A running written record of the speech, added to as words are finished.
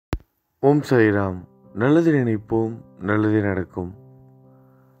ஓம் சாய் ராம். நல்லது நினைப்போம், நல்லது நடக்கும்.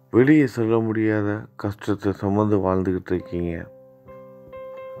 வெளியே சொல்ல முடியாத கஷ்டத்தை சுமந்து வாழ்ந்துக்கிட்டு இருக்கீங்க.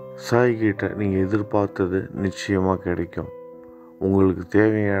 சாய் கிட்ட நீங்கள் எதிர்பார்த்தது நிச்சயமாக கிடைக்கும். உங்களுக்கு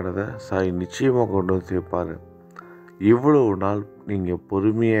தேவையானதை சாய் நிச்சயமாக கொண்டு வந்து சேர்ப்பார். இவ்வளவு நாள் நீங்கள்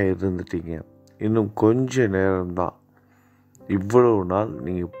பொறுமையாக இருந்துட்டீங்க. இன்னும் கொஞ்ச நேரம்தான். இவ்வளவு நாள்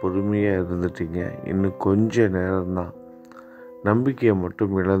நீங்கள் பொறுமையாக இருந்துட்டீங்க. இன்னும் கொஞ்ச நேரம்தான். நம்பிக்கையை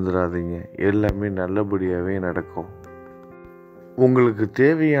மட்டும் இழந்துடாதீங்க. எல்லாமே நல்லபடியாகவே நடக்கும். உங்களுக்கு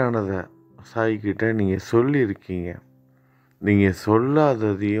தேவையானதை சாய்கிட்ட நீங்கள் சொல்லியிருக்கீங்க. நீங்கள்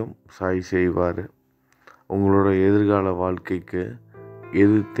சொல்லாததையும் சாய் செய்வார். உங்களோட எதிர்கால வாழ்க்கைக்கு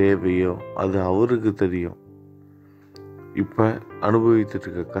எது தேவையோ அது அவருக்கு தெரியும். இப்போ அனுபவித்துட்டு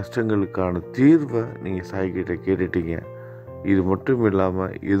இருக்க கஷ்டங்களுக்கான தீர்வை நீங்கள் சாய்கிட்ட கேட்டுட்டீங்க. இது மட்டும்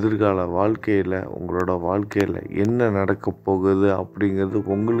இல்லாமல் எதிர்கால வாழ்க்கையில் உங்களோட வாழ்க்கையில் என்ன நடக்க போகுது அப்படிங்கிறது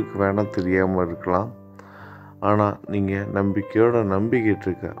உங்களுக்கு வேணால் தெரியாமல் இருக்கலாம். ஆனால் நீங்கள் நம்பிக்கையோடு நம்பிக்கிட்டு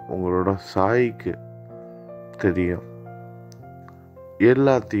இருக்க உங்களோட சாய்க்கு தெரியும்.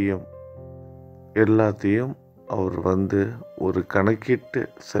 எல்லாத்தையும் அவர் ஒரு கணக்கிட்டு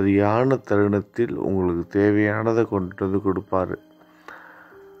சரியான தருணத்தில் உங்களுக்கு தேவையானதை கொண்டு வந்து கொடுப்பாரு.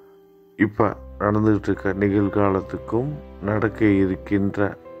 இப்போ நடந்துகிட்டு இருக்க நிகழ்காலத்துக்கும் நடக்க இருக்கின்ற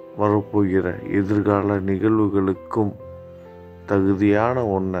வரப்போகிற எதிர்கால நிகழ்வுகளுக்கும் தகுதியான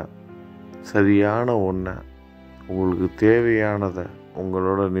ஒன்றை, சரியான ஒன்றை, உங்களுக்கு தேவையானதை,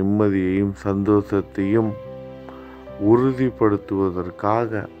 உங்களோட நிம்மதியையும் சந்தோஷத்தையும்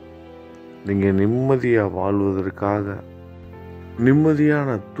உறுதிப்படுத்துவதற்காக, நீங்கள் நிம்மதியாக வாழ்வதற்காக,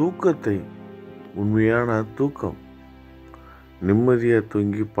 நிம்மதியான தூக்கத்தை, உண்மையான தூக்கம், நிம்மதியாக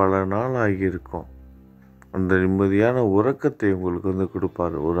தூங்கி பல நாள் ஆகியிருக்கும், அந்த நிம்மதியான உறக்கத்தை உங்களுக்கு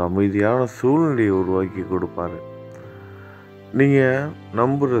கொடுப்பாரு. ஒரு அமைதியான சூழ்நிலையை உருவாக்கி கொடுப்பாரு. நீங்கள்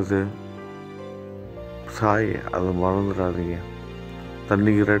நம்புறது சாயை, அதை மறந்துடாதீங்க.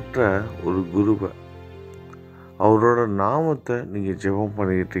 தண்ணீரற்ற ஒரு குருவை, அவரோட நாமத்தை நீங்கள் ஜெபம்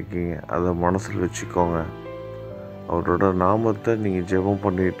பண்ணிக்கிட்டு இருக்கீங்க. அதை மனசில் வச்சுக்கோங்க. அவரோட நாமத்தை நீங்கள் ஜெபம்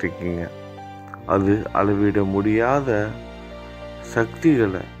பண்ணிக்கிட்டு இருக்கீங்க. அது அளவிட முடியாத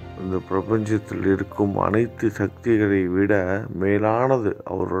சக்திகளை, இந்த பிரபஞ்சத்தில் இருக்கும் அனைத்து சக்திகளை விட மேலானது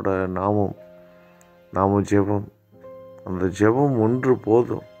அவரோட நாம ஜெபம். அந்த ஜெபம் ஒன்று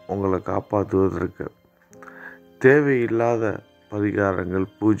போதும் உங்களை காப்பாற்றுவதற்கு. தேவையில்லாத பரிகாரங்கள்,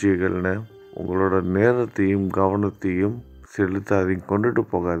 பூஜைகள்னு உங்களோட நேரத்தையும் கவனத்தையும் செலுத்தாதீங்க, கொண்டுட்டு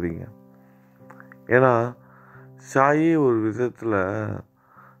போகாதீங்க. ஏன்னா சாயே ஒரு விதத்தில்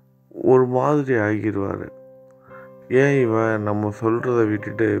ஒரு மாதிரி ஆகிடுவார். ஏன் இவன் நம்ம சொல்கிறத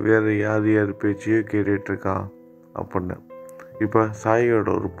விட்டுட்டு வேறு யார் பேச்சையோ கேட்டுட்ருக்கான் அப்படின்னு. இப்போ சாயோட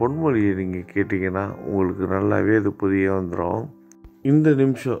ஒரு பொன்மொழியை நீங்கள் கேட்டிங்கன்னா உங்களுக்கு நல்லாவே அது புரிய வந்துடும். இந்த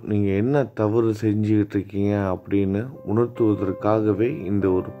நிமிஷம் நீங்கள் என்ன தவறு செஞ்சுக்கிட்டு இருக்கீங்க அப்படின்னு உணர்த்துவதற்காகவே இந்த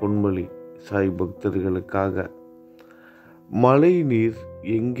ஒரு பொன்மொழி சாய் பக்தர்களுக்காக. மழை நீர்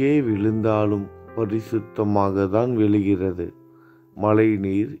எங்கே விழுந்தாலும் பரிசுத்தமாக தான் விழுகிறது. மழை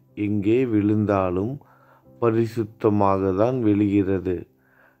நீர் எங்கே விழுந்தாலும் பரிசுத்தமாக தான் விழுகிறது.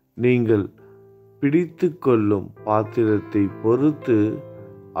 நீங்கள் பிடித்து கொள்ளும் பாத்திரத்தை பொறுத்து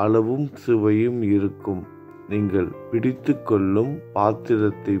அளவும் சுவையும் இருக்கும். நீங்கள் பிடித்து கொள்ளும்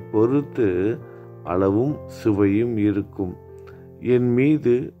பாத்திரத்தை பொறுத்து அளவும் சுவையும் இருக்கும். என்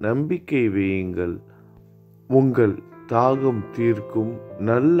மீது நம்பிக்கை வையுங்கள். உங்கள் தாகம் தீர்க்கும்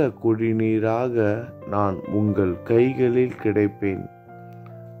நல்ல குடிநீராக நான் உங்கள் கைகளில் கிடைப்பேன்.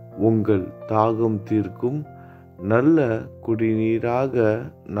 உங்கள் தாகம் தீர்க்கும் நல்ல குடிநீராக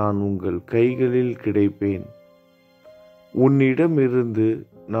நான் உங்கள் கைகளில் கிடைப்பேன். உன்னிடமிருந்து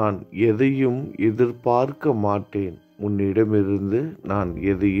நான் எதையும் எதிர்பார்க்க மாட்டேன். உன்னிடமிருந்து நான்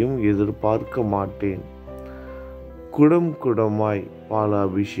எதையும் எதிர்பார்க்க மாட்டேன். குடம் குடமாய்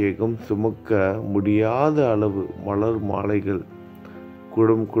பாலாபிஷேகம் சுமக்க முடியாத அளவு மலர் மாலைகள்,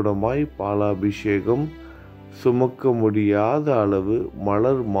 குடம் குடமாய் பாலாபிஷேகம் சுமக்க முடியாத அளவு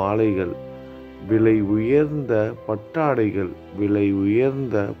மலர் மாலைகள், விலை உயர்ந்த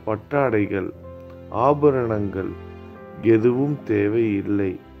பட்டாடைகள், ஆபரணங்கள் எதுவும்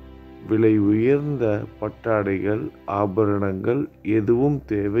தேவையில்லை. விலை உயர்ந்த பட்டாடைகள், ஆபரணங்கள் எதுவும்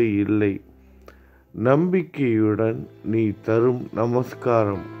தேவையில்லை. நம்பிக்கையுடன் நீ தரும்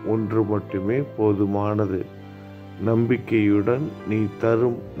நமஸ்காரம் ஒன்று மட்டுமே போதுமானது. நம்பிக்கையுடன் நீ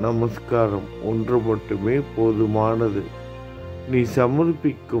தரும் நமஸ்காரம் ஒன்று மட்டுமே போதுமானது. நீ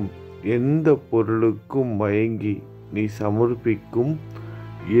சமர்ப்பிக்கும் எந்த பொருளுக்கும்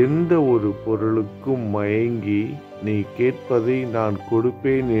மயங்கி, நீ கேட்பதை நான்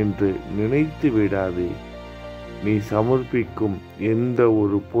கொடுப்பேன் என்று நினைத்து விடாதே. நீ சமர்ப்பிக்கும் எந்த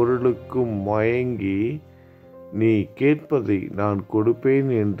ஒரு பொருளுக்கும் மயங்கி நீ கேட்பதை நான் கொடுப்பேன்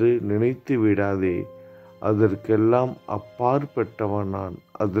என்று நினைத்து விடாதே. அதற்கெல்லாம் அப்பாற்பட்டவன் நான்.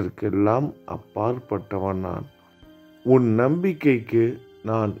 அதற்கெல்லாம் அப்பாற்பட்டவன் நான். உன் நம்பிக்கைக்கு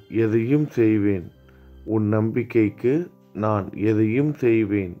நான் எதையும் செய்வேன். உன் நம்பிக்கைக்கு நான் எதையும்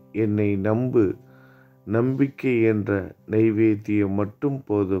செய்வேன். என்னை நம்பு. நம்பிக்கை என்ற நைவேத்தியம் மட்டும்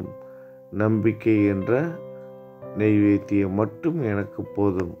போதும். நம்பிக்கை என்ற நைவேத்தியம் மட்டும் எனக்கு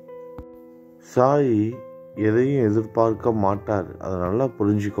போதும். சாய் எதையும் எதிர்பார்க்க மாட்டார். அதை நல்லா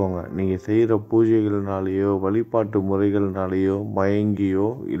புரிஞ்சுக்கோங்க. நீங்கள் செய்கிற பூஜைகள்னாலேயோ வழிபாட்டு முறைகள்னாலேயோ மயங்கியோ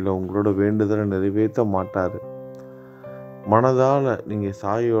இல்லை உங்களோட வேண்டுதலை நிறைவேற்ற மாட்டார். மனதால் நீங்கள்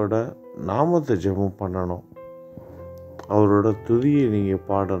சாயோட நாமத்தை ஜெபம் பண்ணணும். அவரோட துதியை நீங்கள்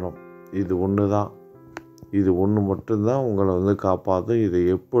பாடணும். இது ஒன்று தான். இது ஒன்று மட்டும்தான் உங்களை காப்பாற்றும். இதை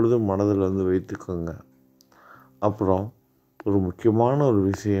எப்பொழுதும் மனதில் வைத்துக்கோங்க. அப்புறம் ஒரு முக்கியமான ஒரு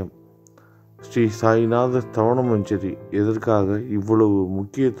விஷயம், ஸ்ரீ சாய்நாத தவனமஞ்சரி எதற்காக இவ்வளவு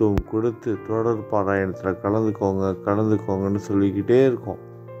முக்கியத்துவம் கொடுத்து தொடர் பாராயணத்தில் கலந்துக்கோங்கன்னு சொல்லிக்கிட்டே இருக்கோம்.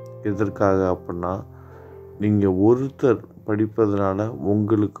 எதற்காக அப்படின்னா, நீங்கள் ஒருத்தர் படிப்பதனால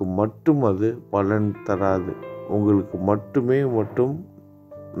உங்களுக்கு மட்டும் அது பலன் தராது. உங்களுக்கு மட்டும்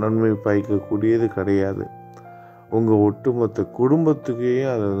நன்மை பயக்கக்கூடியது கிடையாது. உங்கள் ஒட்டுமொத்த குடும்பத்துக்கே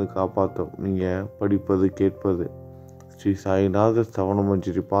அதை காப்பாற்றும். நீங்கள் படிப்பது கேட்பது, ஸ்ரீ சாய்நாத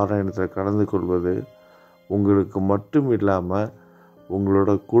தவனமஞ்சரி பாராயணத்தில் கலந்து கொள்வது உங்களுக்கு மட்டும் இல்லாமல்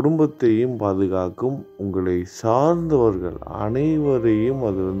உங்களோட குடும்பத்தையும் பாதுகாக்கும். உங்களை சார்ந்தவர்கள் அனைவரையும்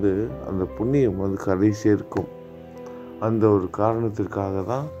அது அந்த புண்ணியம் கரை சேர்க்கும். அந்த ஒரு காரணத்திற்காக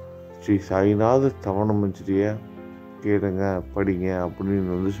தான் ஸ்ரீ சாய்நாத தவனமஞ்சரியை கேளுங்க, படிங்க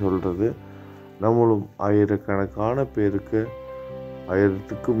அப்படின்னு சொல்கிறது. நம்மளும் ஆயிரக்கணக்கான பேருக்கு,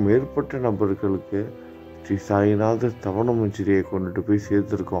 1000க்கும் மேற்பட்ட நபர்களுக்கு ஸ்ரீ சாய்நாத தவனமஞ்சரியை கொண்டுட்டு போய்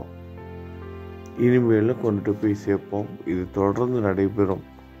சேர்த்துருக்கோம். இனிமேலும் கொண்டுட்டு போய் சேர்ப்போம். இது தொடர்ந்து நடைபெறும்.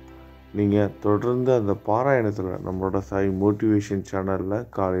 நீங்கள் தொடர்ந்து அந்த பாராயணத்தில் நம்மளோட சாய் மோட்டிவேஷன் சேனலில்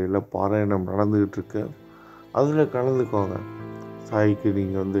காலையில் பாராயணம் நடந்துக்கிட்டு இருக்கு. அதில் கலந்துக்கோங்க. சாய்க்கு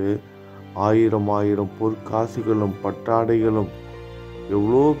நீங்கள் 1000 பொற்காசுகளும் பட்டாடைகளும்,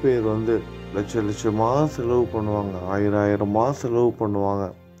 எவ்வளோ பேர் லட்சமாக செலவு பண்ணுவாங்க, 1000 செலவு பண்ணுவாங்க.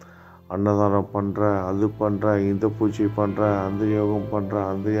 அன்னதானம் பண்ணுறேன், அது பண்ணுறேன், இந்த பூஜை பண்ணுறேன், அந்த யோகம் பண்ணுறேன்,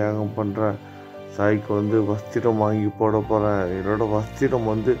 அந்த யாகம் பண்ணுறேன், சாய்க்கு வஸ்திரம் வாங்கி போட போகிறேன், என்னோட வஸ்திரம்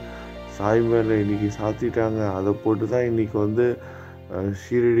சாய் மேலே இன்றைக்கி சாத்திட்டாங்க, அதை போட்டு தான் இன்றைக்கி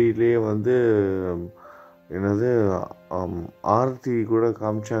ஷீரடியிலே என்னது ஆரத்தி கூட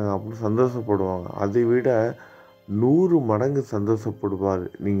காமிச்சாங்க அப்படின்னு சந்தோஷப்படுவாங்க. அதை விட 100 மடங்கு சந்தோஷப்படுவார்.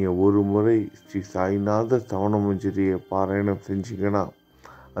 நீங்கள் ஒரு முறை ஸ்ரீ சாய்நாத தவனமஞ்சரியை பாராயணம் செஞ்சீங்கன்னா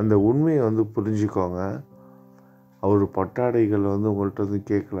அந்த உண்மையை புரிஞ்சுக்கோங்க. அவர் பட்டாடைகள் உங்கள்கிட்ட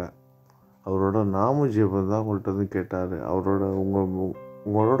கேட்கல, அவரோட நாம ஜெபம் தான் உங்கள்கிட்ட கேட்டார். அவரோட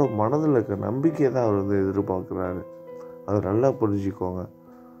உங்களோட மனதில் இருக்க நம்பிக்கையை தான் அவர் எதிர்பார்க்குறாரு. அதை நல்லா புரிஞ்சுக்கோங்க.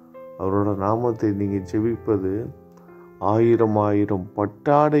 அவரோட நாமத்தை நீங்கள் ஜெபிப்பது 1000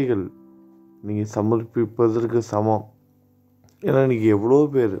 பட்டாடைகள் நீங்கள் சமர்ப்பிப்பதற்கு சமம். ஏன்னா இன்றைக்கி எவ்வளோ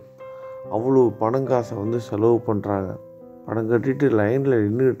பேர் அவ்வளோ பணங்காசை செலவு பண்ணுறாங்க. பணம் கட்டிட்டு லைனில்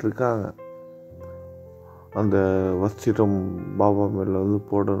நின்றுட்டு இருக்காங்க. அந்த வஸ்திரம் பாபா மேலே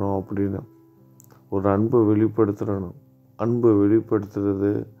போடணும் அப்படின்னு ஒரு அன்பை வெளிப்படுத்தணும். அன்பை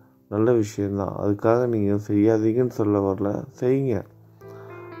வெளிப்படுத்துறது நல்ல விஷயந்தான். அதுக்காக நீங்கள் செய்யாதீங்கன்னு சொல்ல வரல, செய்யுங்க.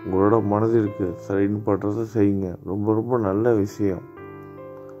 உங்களோட மனதிற்கு சரிப்படுறத செய்யுங்க. ரொம்ப ரொம்ப நல்ல விஷயம்.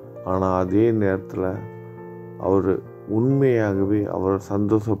 ஆனால் அதே நேரத்தில் அவர் உண்மையாகவே அவரை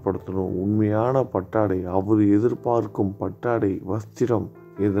சந்தோஷப்படுத்தணும். உண்மையான பட்டாடை, அவர் எதிர்பார்க்கும் பட்டாடை வஸ்திரம்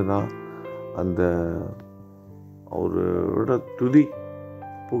எதுனா அந்த அவரோட துதி,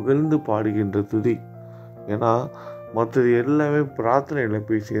 புகழ்ந்து பாடுகின்ற துதி. ஏன்னா மற்றது எல்லாமே பிரார்த்தனையில்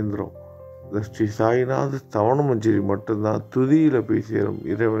போய் சேர்ந்துடும். இந்த ஸ்ரீ சாய்நாத தவனமஞ்சரி மட்டும்தான் துதியில் போய் சேரும்.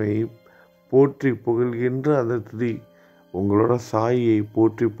 இறைவனை போற்றி புகழ்கின்ற அந்த துதி, உங்களோட சாயை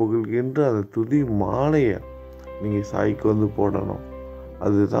போற்றி புகழ்கின்ற அந்த துதி மாலையை நீங்கள் சாய்க்கு போடணும்.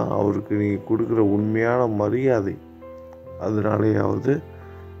 அதுதான் அவருக்கு நீங்கள் கொடுக்குற உண்மையான மரியாதை. அதனாலேயாவது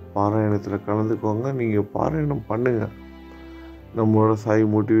பாராயணத்தில் கலந்துக்கோங்க. நீங்கள் பாராயணம் பண்ணுங்கள். நம்மளோட சாய்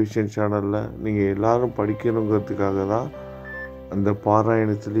மோட்டிவேஷன் சேனலில் நீங்கள் எல்லோரும் படிக்கணுங்கிறதுக்காக தான் அந்த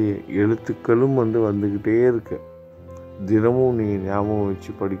பாராயணத்துலேயே எழுத்துக்களும் வந்துக்கிட்டே இருக்கு. தினமும் நீங்கள் ஞாபகம்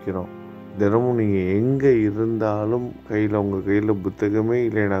வச்சு படிக்கணும். தினமும் நீங்கள் எங்கே இருந்தாலும் உங்கள் கையில் புத்தகமே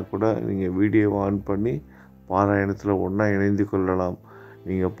இல்லைனா கூட நீங்கள் வீடியோவை ஆன் பண்ணி பாராயணத்தில் ஒன்றா இணைந்து கொள்ளலாம்.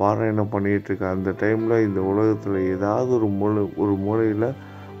 நீங்கள் பாராயணம் பண்ணிகிட்ருக்க அந்த டைமில் இந்த உலகத்தில் ஏதாவது ஒரு மூலையில்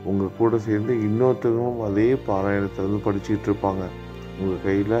உங்கள் கூட சேர்ந்து இன்னொருத்தவங்களும் அதே பாராயணத்தை வந்து படிச்சுட்டு இருப்பாங்க. உங்கள்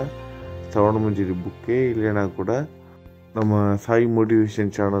கையில் தவனமஞ்சரி புக்கே இல்லைன்னா கூட நம்ம சாய்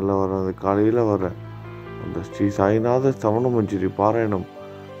மோட்டிவேஷன் சேனலில் வர அந்த காலையில் வர அந்த ஸ்ரீ சாய்நாத தவனமஞ்சரி பாராயணம்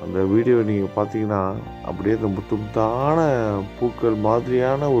அந்த வீடியோவை நீங்கள் பார்த்தீங்கன்னா அப்படியே அந்த முத்தான பூக்கள்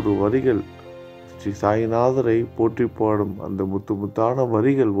மாதிரியான ஒரு வரிகள், ஸ்ரீ சாய்நாதரை போற்றி பாடும் அந்த முத்தான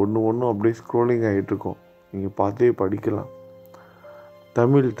வரிகள் ஒன்று அப்படியே ஸ்க்ரோலிங் ஆகிட்டு இருக்கும். நீங்கள் பார்த்தே படிக்கலாம்.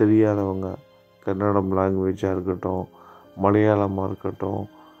 தமிழ் தெரியாதவங்க கன்னடம் லாங்குவேஜாக இருக்கட்டும், மலையாளமாக இருக்கட்டும்,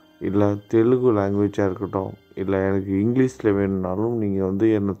 இல்லை தெலுங்கு லாங்குவேஜாக இருக்கட்டும், இல்லை எனக்கு இங்கிலீஷில் வேணும்னாலும் நீங்கள் வந்து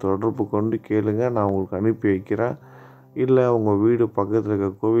என்னை தொடர்பு கொண்டு கேளுங்க, நான் உங்களுக்கு அனுப்பி வைக்கிறேன். இல்லை உங்கள் வீடு பக்கத்தில் இருக்க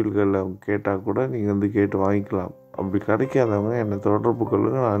கோவில்களில் கேட்டால் கூட நீங்கள் வந்து கேட்டு வாங்கிக்கலாம். அப்படி கிடைக்காதவங்க என்னை தொடர்பு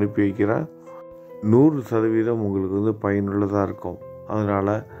கொள்ளுங்க, நான் அனுப்பி வைக்கிறேன். 100% உங்களுக்கு வந்து பயனுள்ளதாக இருக்கும்.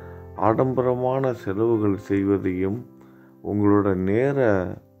 அதனால் ஆடம்பரமான செலவுகள் செய்வதையும் உங்களோட நேர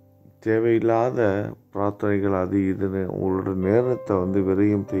தேவையில்லாத பிரார்த்தனைகள் அது இதுன்னு உங்களோட நேரத்தை வந்து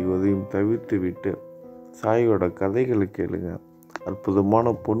விரயம் செய்வதையும் தவிர்த்து விட்டு சாயோட கதைகளை கேளுங்க,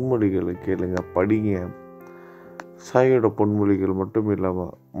 அற்புதமான பொன்மொழிகளை கேளுங்க, படிங்க. சாயோட பொன்மொழிகள் மட்டும்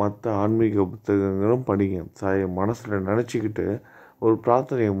இல்லாமல் மற்ற ஆன்மீக புத்தகங்களும் படிங்க. சாயை மனசில் நினச்சிக்கிட்டு ஒரு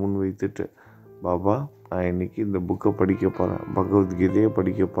பிரார்த்தனையை முன் வைத்துட்டு, பாபா நான் இன்றைக்கி இந்த புக்கை படிக்க போகிறேன், பகவத்கீதையை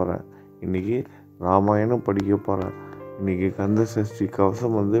படிக்க போகிறேன், இன்றைக்கி ராமாயணம் படிக்க போகிறேன், இன்றைக்கி கந்த சஷ்டி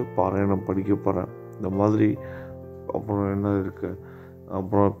கவசம் வந்து பாராயணம் படிக்க போகிறேன். இந்த மாதிரி அப்புறம் என்ன இருக்குது,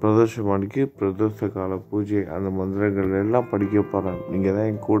 அப்புறம் பிரதோஷமானிக்கு பிரதோஷ கால பூஜை அந்த மந்திரங்கள் எல்லாம் படிக்க போகிறேன், நீங்கள் தான்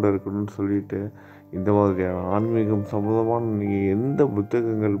என் கூட இருக்கணும்னு சொல்லிட்டு இந்த மாதிரியான ஆன்மீகம் சம்மந்தமான நீங்கள் எந்த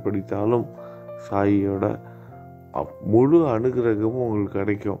புத்தகங்கள் படித்தாலும் சாயியோட முழு அனுகிரகமும் உங்களுக்கு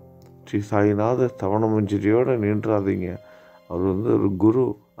கிடைக்கும். ஸ்ரீ சாய்நாத தவனமஞ்சரியோடு நின்றாதீங்க. அவர் வந்து ஒரு குரு.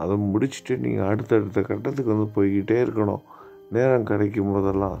 அதை முடிச்சுட்டு நீங்கள் அடுத்தடுத்த கட்டத்துக்கு வந்து போய்கிட்டே இருக்கணும். நேரம் கிடைக்கும்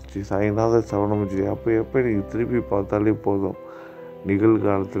போதெல்லாம் ஸ்ரீ சாய்நாத தவனமஞ்சரி எப்போ நீங்கள் திருப்பி பார்த்தாலே போதும்.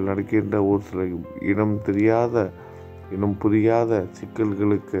 நிகழ்காலத்தில் நடக்கின்ற ஒரு சில இனம் புரியாத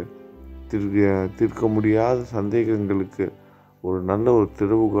சிக்கல்களுக்கு, தீர்க்க முடியாத சந்தேகங்களுக்கு ஒரு நல்ல ஒரு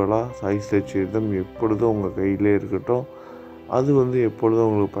திறவுகோலாக சாய் சச்சரிதம் எப்பொழுதும் உங்கள் கையிலே இருக்கட்டும். அது வந்து எப்பொழுதும்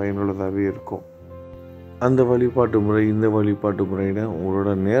உங்களுக்கு பயனுள்ளதாகவே இருக்கும். அந்த வழிபாட்டு முறை இந்த வழிபாட்டு முறைன்னு உங்களோட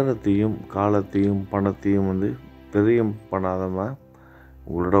நேரத்தையும் காலத்தையும் பணத்தையும் வந்து விரயம் பண்ணாதமாக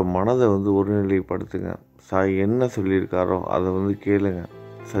உங்களோட மனதை வந்து ஒருநிலைப்படுத்துங்க. சாய் என்ன சொல்லியிருக்காரோ அதை வந்து கேளுங்க.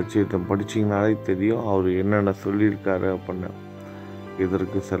 சச்சரிதம் படிச்சிங்கனாலே தெரியும் அவர் என்னென்ன சொல்லியிருக்காரு அப்படின்னு.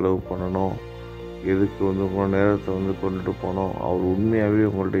 எதற்கு செலவு பண்ணணும், எதுக்கு வந்து உங்களோட நேரத்தை வந்து கொண்டுட்டு போனோம், அவர் உண்மையாகவே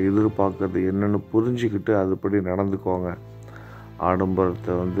உங்கள்ட்ட எதிர்பார்க்கறது என்னென்னு புரிஞ்சுக்கிட்டு அதுபடி நடந்துக்கோங்க.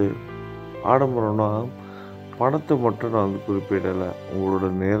 ஆடம்பரம்னா பணத்தை மட்டும் நான் வந்து குறிப்பிடலை, உங்களோட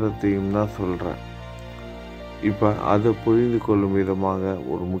நேரத்தையும் தான் சொல்கிறேன். இப்போ அதை புரிந்து கொள்ளும் விதமாக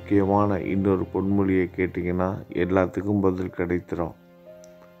ஒரு முக்கியமான இன்னொரு பொன்மொழியை கேட்டிங்கன்னா எல்லாத்துக்கும் பதில் கிடைத்திடும்.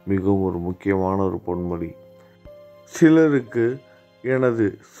 மிகவும் ஒரு முக்கியமான ஒரு பொன்மொழி. சிலருக்கு எனது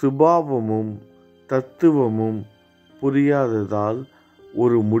சுபாவமும் தத்துவமும் புரியாததால்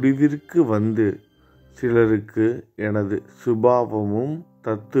ஒரு முடிவிற்கு வந்து சிலருக்கு எனது சுபாவமும்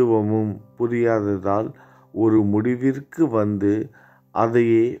தத்துவமும் புரியாததால் ஒரு முடிவிற்கு வந்து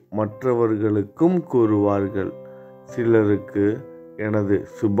அதையே மற்றவர்களுக்கும் கூறுவார்கள். சிலருக்கு எனது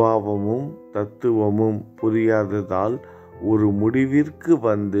சுபாவமும் தத்துவமும் புரியாததால் ஒரு முடிவிற்கு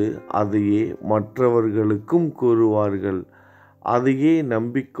வந்து அதையே மற்றவர்களுக்கும் கூறுவார்கள். அதையே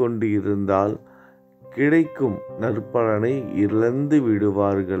நம்பிக்கொண்டு இருந்தால் கிடைக்கும் நற்பலனை இழந்து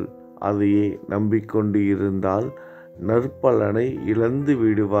விடுவார்கள். அதையே நம்பிக்கொண்டு இருந்தால் நற்பலனை இழந்து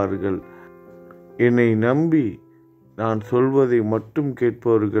விடுவார்கள். என்னை நம்பி நான் சொல்வதை மட்டும்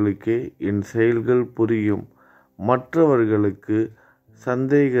கேட்பவர்களுக்கே என் செயல்கள் புரியும். மற்றவர்களுக்கு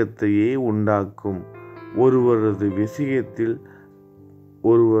சந்தேகத்தையே உண்டாக்கும். ஒருவரது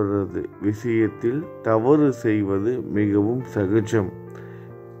விஷயத்தில் தவறு செய்வது மிகவும் சகஜம்.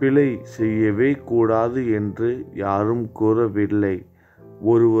 பிழை செய்யவே கூடாது என்று யாரும் கூறவில்லை.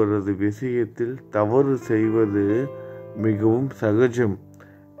 ஒருவரது விஷயத்தில் தவறு செய்வது மிகவும் சகஜம்.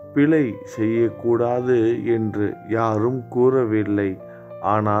 பிழை செய்யக்கூடாது என்று யாரும் கூறவில்லை.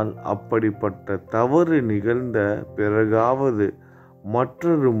 ஆனால் அப்படிப்பட்ட தவறு நிகழ்ந்த பிறகாவது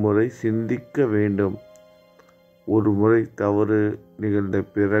மற்றொரு முறை சிந்திக்க வேண்டும். ஒரு முறை தவறு நிகழ்ந்த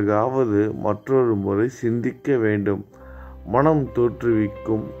பிறகாவது மற்றொரு முறை சிந்திக்க வேண்டும். மனம்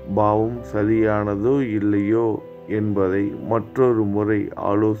தோற்றுவிக்கும் பாவம் சரியானதோ இல்லையோ என்பதை மற்றொரு முறை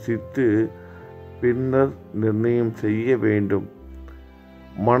ஆலோசித்து பின்னர் நிர்ணயம் செய்ய வேண்டும்.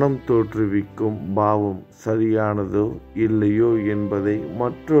 மனம் தோற்றுவிக்கும் பாவம் சரியானதோ இல்லையோ என்பதை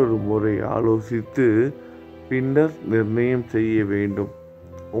மற்றொரு முறை ஆலோசித்து பின்னர் நிர்ணயம் செய்ய வேண்டும்.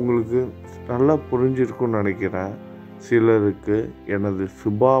 உங்களுக்கு நல்லா புரிஞ்சிருக்கும்னு நினைக்கிறேன். சிலருக்கு எனது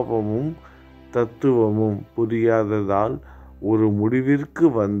சுபாவமும் தத்துவமும் புரியாததால் ஒரு முடிவிற்கு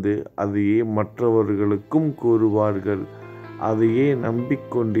வந்து அதையே மற்றவர்களுக்கும் கூறுவார்கள். அதையே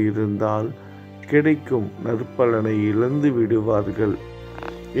நம்பிக்கொண்டிருந்தால் கிடைக்கும் நற்பலனை இழந்து விடுவார்கள்.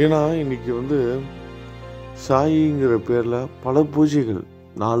 ஏன்னா இன்னைக்கு சாயிங்கிற பேரில் பல பூஜைகள்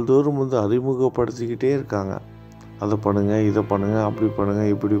நாள்தோறும் அறிமுகப்படுத்திக்கிட்டே இருக்காங்க. அதை பண்ணுங்கள், இதை பண்ணுங்கள், அப்படி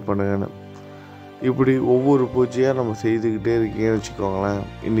பண்ணுங்கள், இப்படி பண்ணுங்கன்னு. இப்படி ஒவ்வொரு பூஜையாக நம்ம செய்துக்கிட்டே இருக்கீங்கன்னு வச்சுக்கோங்களேன்.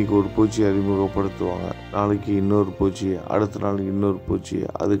 இன்றைக்கி ஒரு பூஜையை அறிமுகப்படுத்துவாங்க, நாளைக்கு இன்னொரு பூஜையை, அடுத்த நாள் இன்னொரு பூஜையை,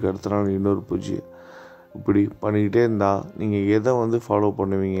 அதுக்கு அடுத்த நாள் இன்னொரு பூஜையை. இப்படி பண்ணிக்கிட்டே இருந்தால் நீங்கள் எதை ஃபாலோ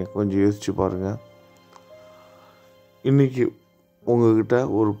பண்ணுவீங்க? கொஞ்சம் யோசிச்சு பாருங்கள். இன்றைக்கி உங்கள்கிட்ட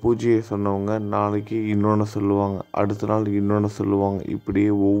ஒரு பூஜையை சொன்னவங்க நாளைக்கு இன்னொன்று சொல்லுவாங்க, அடுத்த நாள் இன்னொன்று சொல்லுவாங்க.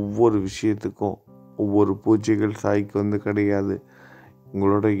 இப்படியே ஒவ்வொரு விஷயத்துக்கும் ஒவ்வொரு பூஜைகள் சாய்க்கு கிடையாது.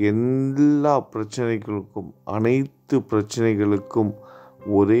 உங்களோட எல்லா பிரச்சனைகளுக்கும், அனைத்து பிரச்சனைகளுக்கும்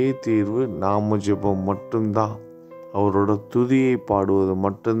ஒரே தீர்வு நாம ஜெபம் மட்டும்தான். அவரோட துதியை பாடுவது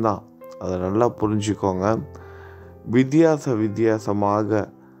மட்டும்தான். அதை நல்லா புரிஞ்சுக்கோங்க. வித்தியாசமாக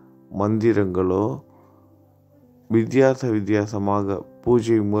மந்திரங்களோ வித்தியாசமாக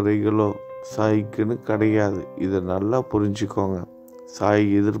பூஜை முறைகளோ சாய்க்குன்னு கிடையாது. இதை நல்லா புரிஞ்சுக்கோங்க. சாய்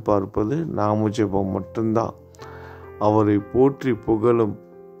எதிர்பார்ப்பது நாம ஜெபம் மட்டும்தான். அவரை போற்றி புகழும்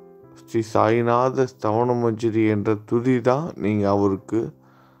ஸ்ரீ சாய்நாத தவனமஞ்சரி என்ற துதி தான் நீங்கள் அவருக்கு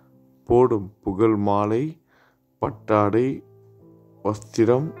போடும் புகழ் மாலை, பட்டாடை,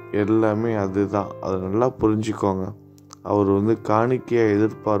 வஸ்திரம் எல்லாமே அதுதான். அதை நல்லா புரிஞ்சுக்கோங்க. அவர் காணிக்கையாக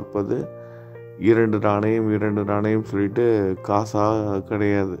எதிர்பார்ப்பது 2 நாணயம் சொல்லிட்டு காசாக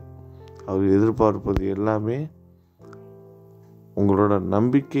கிடையாது. அவர் எதிர்பார்ப்பது எல்லாமே உங்களோட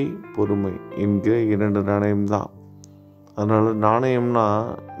நம்பிக்கை, பொறுமை என்கிற 2 நாணயம்தான். அதனால்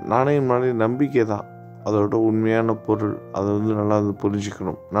நாணயம்னாலே நம்பிக்கை தான் அதோட உண்மையான பொருள். அதை நல்லா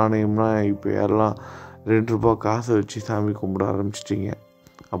புரிஞ்சுக்கணும். நாணயம்னா இப்போ யாரெல்லாம் 2 ரூபா காசை வச்சு சாமி கும்பிட ஆரம்பிச்சிட்டிங்க.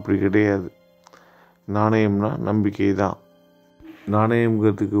 அப்படி கிடையாது. நாணயம்னா நம்பிக்கை தான்.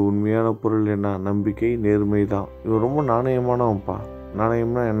 நாணயங்கிறதுக்கு உண்மையான பொருள் என்ன? நம்பிக்கை, நேர்மை தான். இவன் ரொம்ப நாணயமானவன்ப்பா.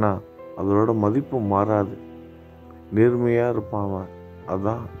 நாணயம்னா என்ன? அதோட மதிப்பு மாறாது. நேர்மையாக இருப்பான் அவன்.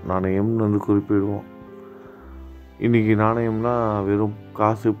 அதுதான் நாணயம்னு குறிப்பிடுவோம். இன்றைக்கி நாணயம்னா வெறும்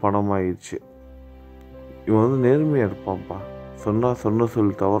காசு, பணம் ஆயிடுச்சு. இவன் நேர்மையாக இருப்பான்ப்பா. சொன்ன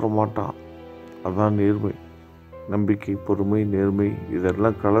சொல் தவற மாட்டான். அதுதான் நேர்மை. நம்பிக்கை, பொறுமை, நேர்மை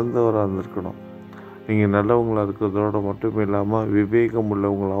இதெல்லாம் கலந்தவராக இருந்திருக்கணும். நீங்கள் நல்லவங்களாக இருக்கிறதோட மட்டும் இல்லாமல் விவேகம்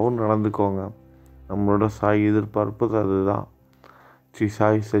உள்ளவங்களாகவும் நடந்துக்கோங்க. நம்மளோட சாய் எதிர்பார்ப்பது அதுதான். ஸ்ரீ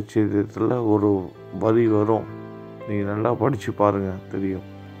சாய் சச்சரித்திரத்தில் ஒரு வரி வரும், நீங்கள் நல்லா படித்து பாருங்கள், தெரியும்.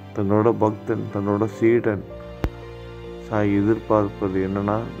 தன்னோட பக்தன், தன்னோட சீடன் சாய் எதிர்பார்ப்பது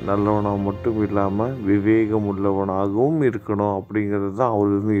என்னென்னா, நல்லவனாக மட்டும் இல்லாமல் விவேகம் உள்ளவனாகவும் இருக்கணும். அப்படிங்கிறது தான்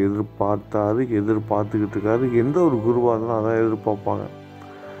அவர் எதிர்பார்த்துக்கிட்டு இருக்காரு. எந்த ஒரு குருவாக இருந்தாலும் அதான் எதிர்பார்ப்பாங்க.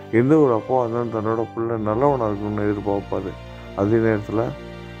 எந்த ஒரு அப்பாவாக இருந்தாலும் தன்னோட பிள்ளை நல்லவனாக இருக்கணும்னு எதிர்பார்ப்பார். அதே நேரத்தில்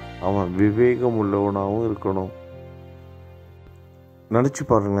அவன் விவேகம் உள்ளவனாகவும் இருக்கணும். நினச்சி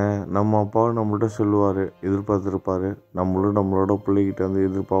பாருங்களேன், நம்ம அப்பாவை நம்மள்கிட்ட சொல்லுவார், எதிர்பார்த்துருப்பார். நம்மளும் நம்மளோட பிள்ளைகிட்ட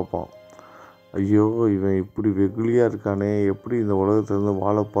எதிர்பார்ப்போம். ஐயோ இவன் இப்படி வெகுளியாக இருக்கானே, எப்படி இந்த உலகத்துலேருந்து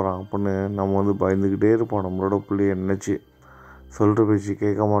வாழ போகிறான் அப்படின்னு நம்ம பயந்துக்கிட்டே இருப்போம். நம்மளோட பிள்ளைய நினச்சி சொல்கிற பேச்சு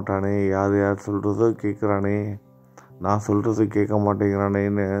கேட்க மாட்டானே, யார் சொல்கிறதோ கேட்குறானே, நான் சொல்கிறது கேட்க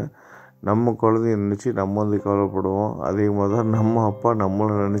மாட்டேங்கிறானேன்னு நம்ம குழந்தைய நினச்சி நம்ம கவலைப்படுவோம். அதே மாதிரி தான் நம்ம அப்பா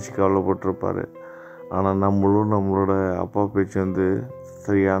நம்மளை நினச்சி கவலைப்பட்டிருப்பார். ஆனால் நம்மளும் நம்மளோட அப்பா பேச்சு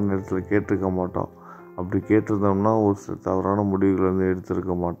சரியான நேரத்தில் கேட்டிருக்க மாட்டோம். அப்படி கேட்டிருந்தோம்னா ஒரு சில தவறான முடிவுகள்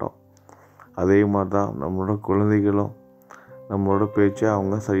எடுத்திருக்க மாட்டோம். அதே மாதிரி தான் நம்மளோட குழந்தைகளும் நம்மளோட பேச்சை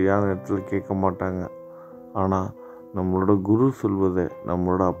அவங்க சரியான நேரத்தில் கேட்க மாட்டாங்க. ஆனால் நம்மளோட குரு சொல்வதை,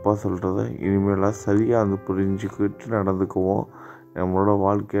 நம்மளோட அப்பா சொல்கிறத இனிமேலாக சரியாக புரிஞ்சுக்கிட்டு நடந்துக்குவோம். நம்மளோட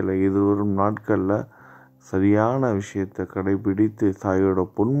வாழ்க்கையில் எதிர்வரும் நாட்களில் சரியான விஷயத்தை கடைபிடித்து சாயோட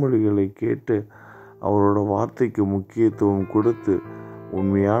பொன்மொழிகளை கேட்டு அவரோட வார்த்தைக்கு முக்கியத்துவம் கொடுத்து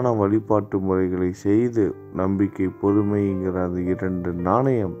உண்மையான வழிபாட்டு முறைகளை செய்து நம்பிக்கை, பொறுமைங்கிற அந்த 2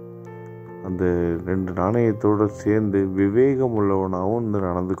 நாணயம், அந்த 2 நாணயத்தோடு சேர்ந்து விவேகம் உள்ளவனாகவும்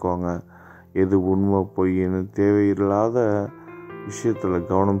நடந்துக்குவாங்க. எது உண்மை பொய்ன்னு தேவையில்லாத விஷயத்தில்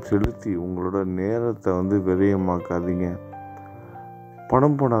கவனம் செலுத்தி உங்களோட நேரத்தை விரயமாக்காதீங்க.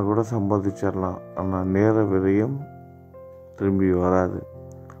 பணம் போனால் கூட சம்பாதிச்சிடலாம், ஆனால் நேர விரயம் திரும்பி வராது.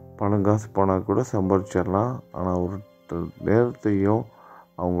 பணம் காசு போனால் கூட சம்பாதிச்சிடலாம், ஆனால் ஒரு நேரத்தையும்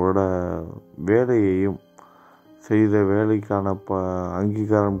அவங்களோட வேலையையும் செய்த வேலைக்கான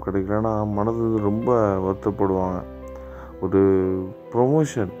அங்கீகாரம் கிடைக்கலன்னா மனது ரொம்ப வருத்தப்படுவாங்க. ஒரு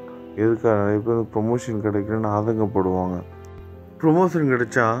ப்ரொமோஷன். எதுக்காக நிறைய பேர் ப்ரொமோஷன் கிடைக்கலன்னு ஆதங்கப்படுவாங்க. ப்ரொமோஷன்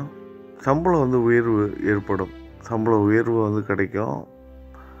கிடைச்சா சம்பளம் உயர்வு ஏற்படும், சம்பள உயர்வு கிடைக்கும்.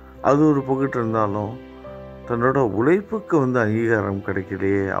 அது ஒரு பக்கத்து இருந்தாலும் தன்னோட உழைப்புக்கு அங்கீகாரம்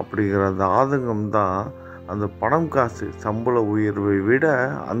கிடைக்கலையே அப்படிங்கிற அந்த ஆதங்கம் தான், அந்த பணம் காசு சம்பள உயர்வை விட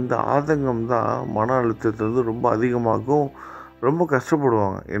அந்த ஆதங்கம் தான் மன அழுத்தத்தை ரொம்ப அதிகமாகும். ரொம்ப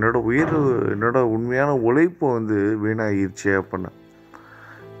கஷ்டப்படுவாங்க. என்னோட உண்மையான உழைப்பு வீணாகிருச்சே அப்படின்னு.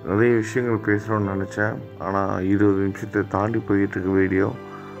 நிறைய விஷயங்கள் பேசணும்னு நினச்சேன், ஆனால் 20 நிமிஷத்தை தாண்டி போயிட்டுருக்கு வீடியோ.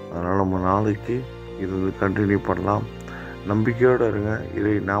 அதனால் நம்ம நாளைக்கு இது கண்டினியூ பண்ணலாம். நம்பிக்கையோடு இருங்க.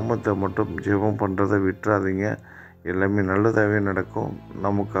 இறை நாமத்தை மட்டும் ஜெபம் பண்ணுறதை விட்டுறாதீங்க. எல்லாமே நல்லதாகவே நடக்கும்.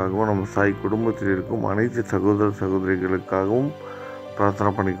 நமக்காகவும் நம்ம சாய் குடும்பத்தில் இருக்கும் அனைத்து சகோதர சகோதரிகளுக்காகவும்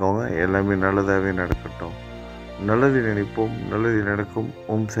பிரார்த்தனை பண்ணிக்கோங்க. எல்லாமே நல்லதாகவே நடக்கட்டும். நல்லது நினைப்போம், நல்லது நடக்கும்.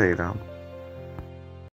 ஓம் சாய் ராம்.